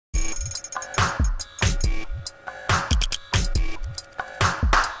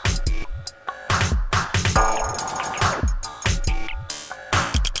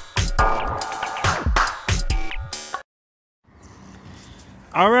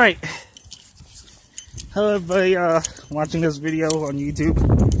Alright. Hello everybody watching this video on YouTube.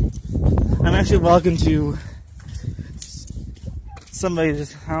 I'm actually walking to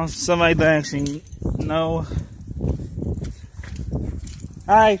somebody's house, somebody that I actually know.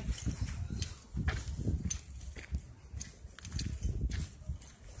 Hi!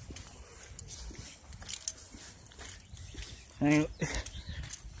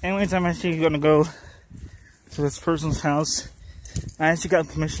 Anyways, I'm actually gonna go to this person's house. I actually got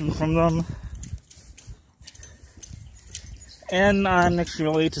permission from them. And I'm actually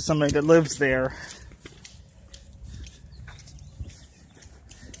related to somebody that lives there.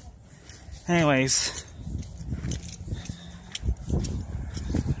 Anyways.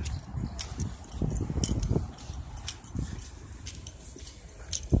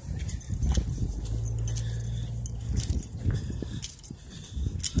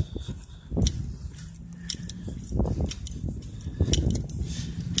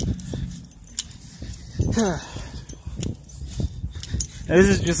 This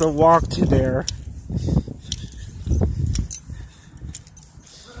is just a walk to there.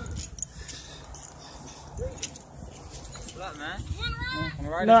 What, man?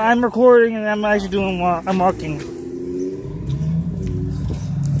 No, I'm recording and I'm actually doing. I'm walking.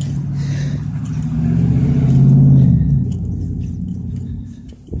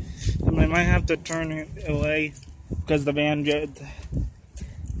 I might have to turn it away because the van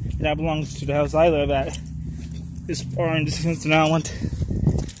that belongs to the house I live at is far in distance, and I don't want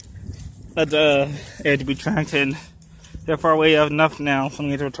the air to be tracked in. They're far away enough now for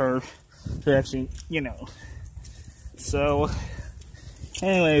me to return to actually, So,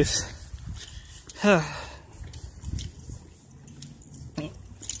 anyways,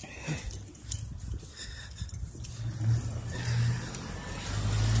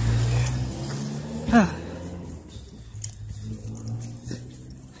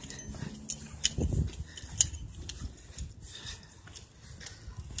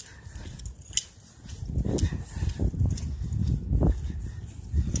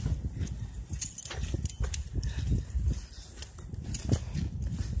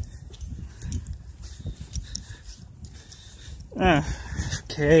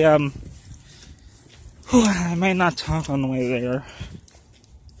 okay, I might not talk on the way there.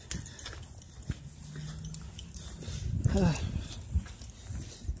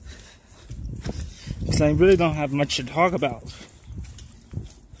 Because I really don't have much to talk about.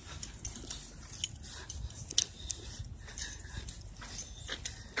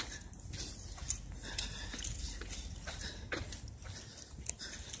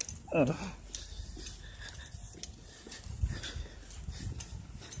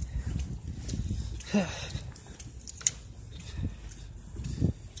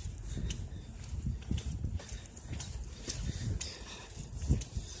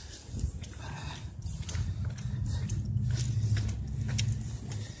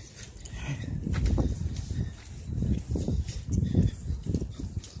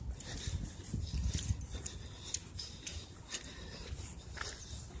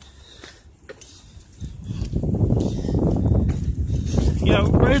 Yeah,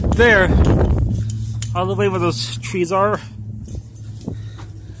 right there, all the way where those trees are.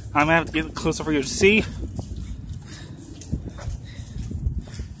 I'm gonna have to get closer for you to see.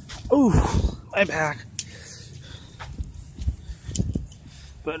 Ooh, my back.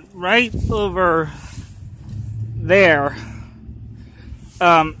 But right over there,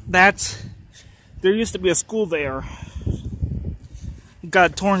 there used to be a school there. It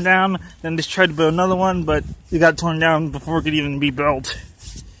got torn down, then just tried to build another one, but it got torn down before it could even be built.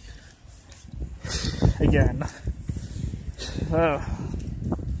 Again.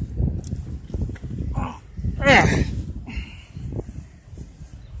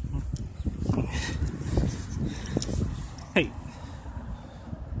 Hey.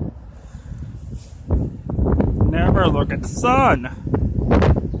 Never look at the sun.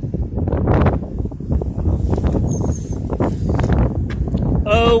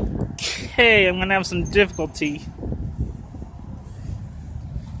 Okay, I'm gonna have some difficulty.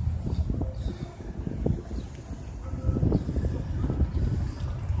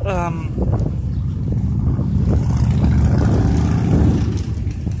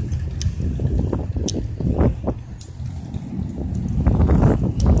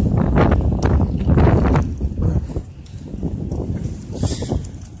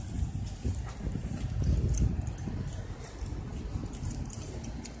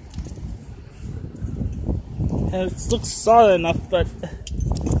 It looks solid enough, but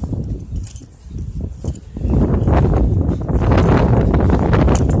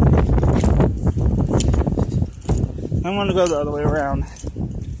I want to go the other way around.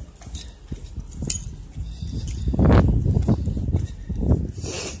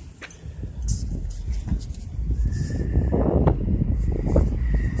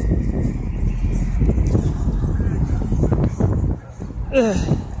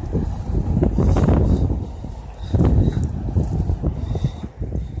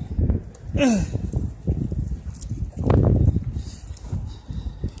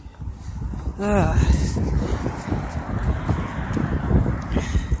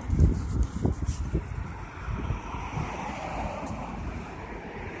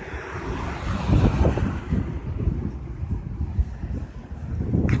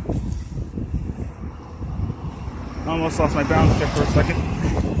 Almost lost my balance there for a second.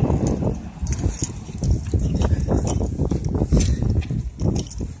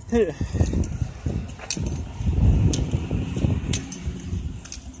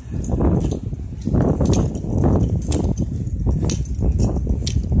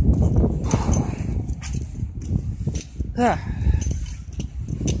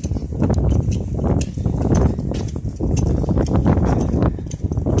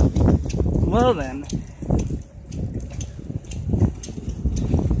 Well then.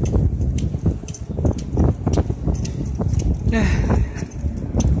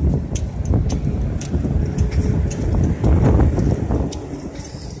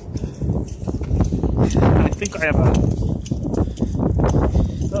 I think I have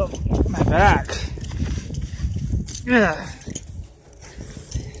my back. Yeah.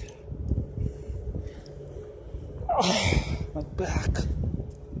 Oh, my back.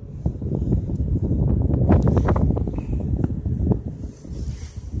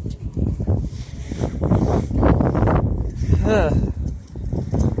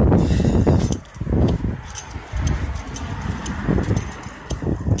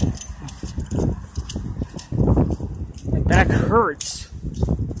 My back hurts.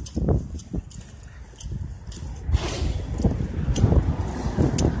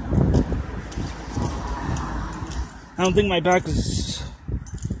 I don't think my back is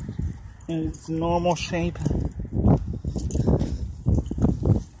in its normal shape.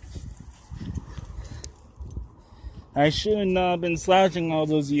 I shouldn't have been slouching all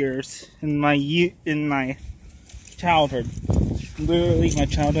those years in my childhood. Literally my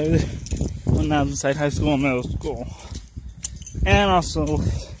childhood when I was inside high school and middle school. And also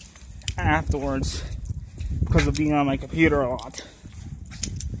afterwards because of being on my computer a lot.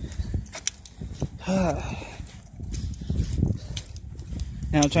 Now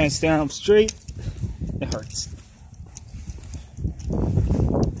I'm trying to stand up straight. It hurts.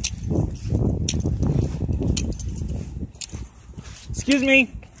 Excuse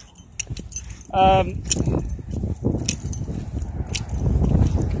me. I'm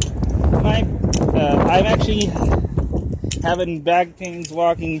actually having back pains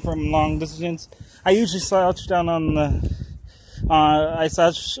walking from long distance. I usually slouch down on the. I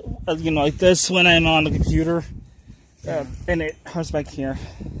slouch, like this when I'm on the computer, and it hurts back here.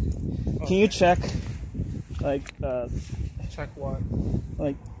 Okay. Can you check, Check what?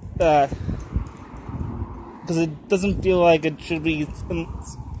 Because it doesn't feel like it should be.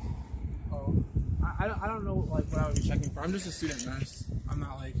 Oh, I don't know what I would be checking for. I'm just a student nurse. I'm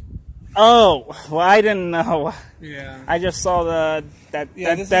not like. Oh, well, I didn't know. Yeah. I just saw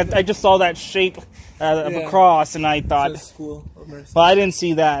I just saw that shape of a cross, and I thought. School of nursing. Well, I didn't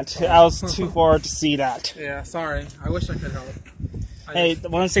see that. I was too far to see that. Yeah, sorry. I wish I could help. Hey,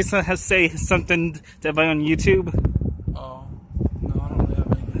 want to say something to everybody on YouTube? Oh, no, I don't really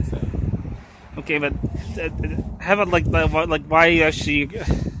have anything to say. Okay, but have it why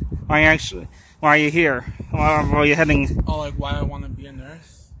are you here? Why are you heading? Oh, like why I want to be a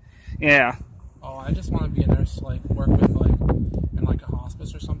nurse? Yeah. Oh, I just want to be a nurse, like work with in a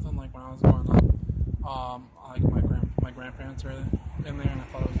hospice or something. Like when I was growing up, my grandparents were in there, and I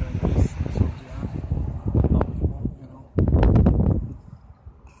thought it was really nice. So do that, help people,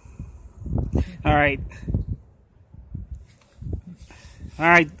 All right. All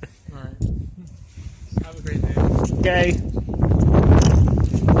right. All right. Have a great day. Okay.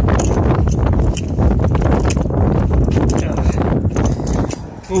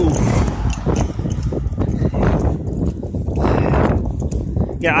 Ooh.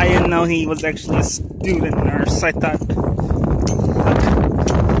 Yeah, I didn't know he was actually a student nurse. I thought.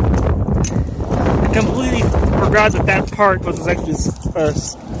 I completely forgot that part was actually a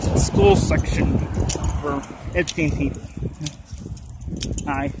school section for educating people.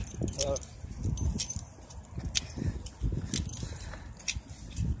 Hi.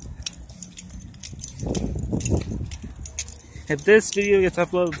 If this video gets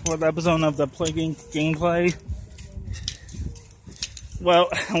uploaded for the episode of the Plague Inc. gameplay, well,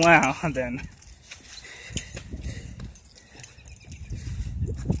 wow, then.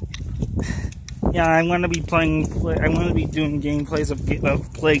 Yeah, I'm gonna be doing gameplays of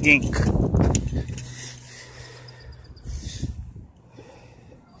Plague Inc.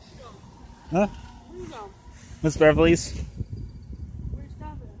 Huh? Where you going? Miss Beverly's. Where you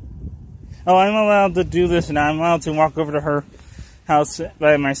stopping? Oh, I'm allowed to do this now. I'm allowed to walk over to her house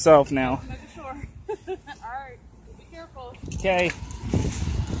by myself now. Making sure. Alright. Be careful. Okay.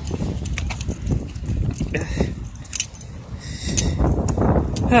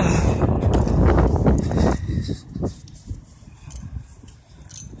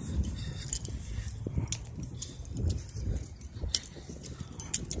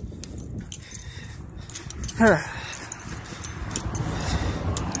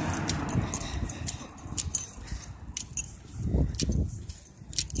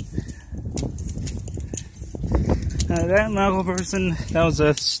 That medical person, that was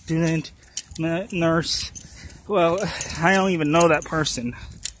a student nurse. Well, I don't even know that person.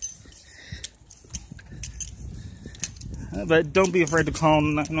 But don't be afraid to call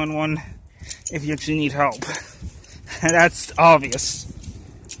 911 if you actually need help. That's obvious.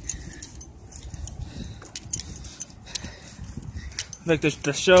 Like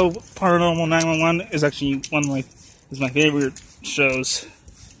the show Paranormal 911 is actually is my favorite shows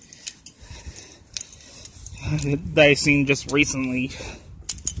that I've seen just recently.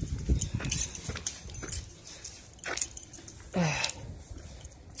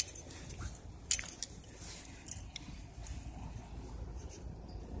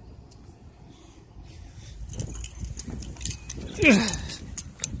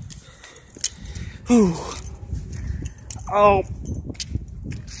 Ooh. Oh,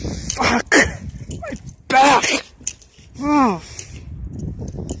 fuck! My back! Oh.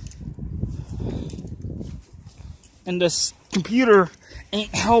 And this computer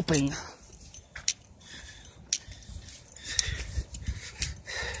ain't helping.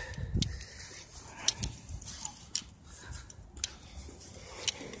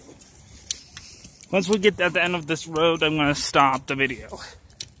 Once we get at the end of this road, I'm gonna stop the video.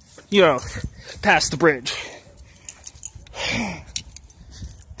 Yo, past the bridge.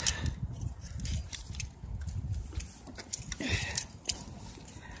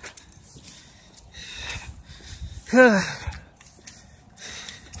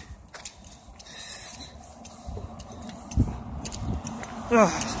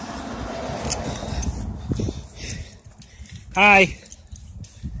 Hi.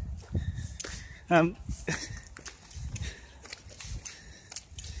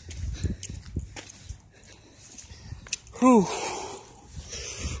 Whew.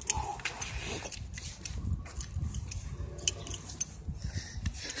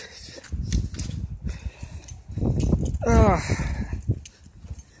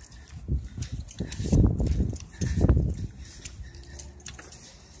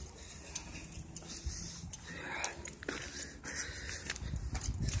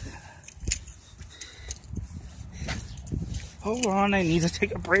 Hold on, I need to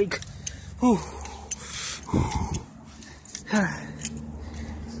take a break. Whew.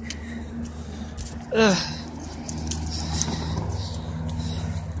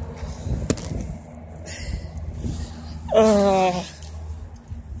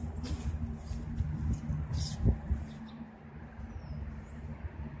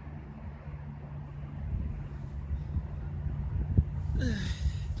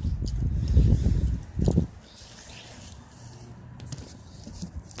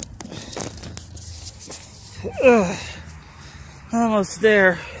 Almost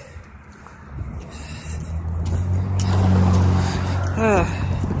there.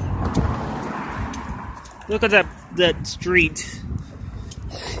 Look at that street.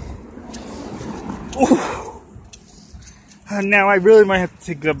 Ooh. Now I really might have to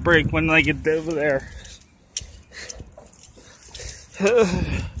take a break when I get over there.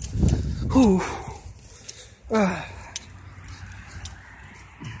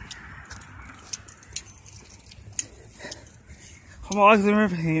 I'm always in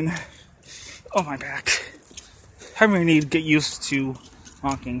pain. Oh, my back. I really need to get used to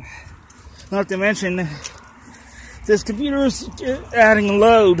walking. Not to mention, this computer is adding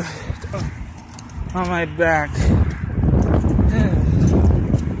load on my back.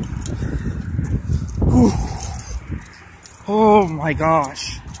 Whew. Oh my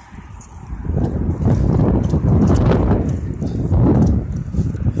gosh.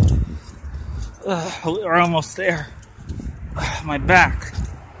 We're almost there. My back.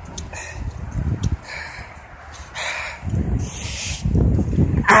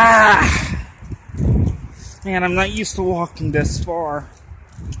 Man, I'm not used to walking this far.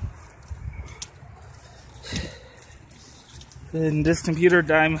 And this computer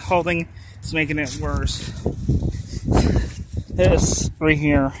that I'm holding is making it worse. This right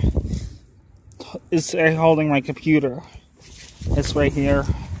here is holding my computer. It's right here.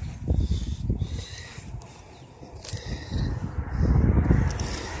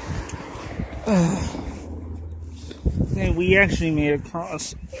 And we actually made it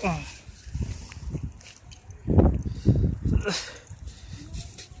across.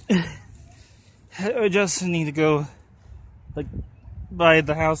 I just need to go, like, by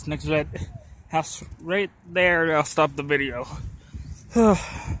the house next to that house right there, and I'll stop the video. Oh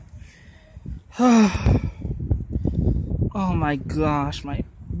my gosh, my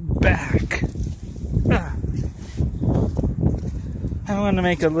back. I'm gonna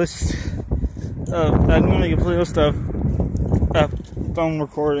make a list of, I'm gonna make a playlist of phone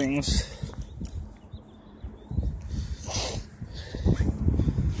recordings.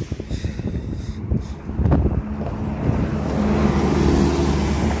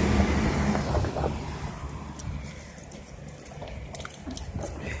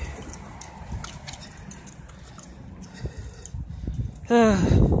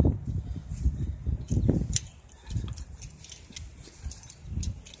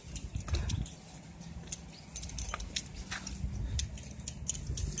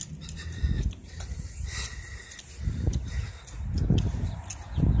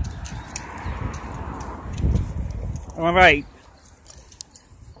 All right.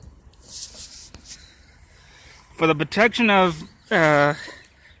 For the protection of the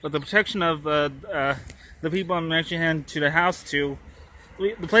people I'm actually heading to the house to,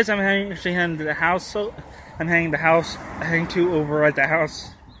 the place I'm actually heading to the house. So I'm heading to over at the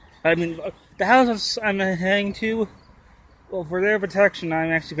house. I mean, the house I'm heading to. Well, for their protection,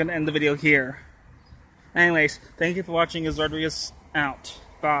 I'm actually going to end the video here. Anyways, thank you for watching. Rodriguez out.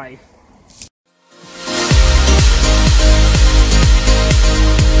 Bye.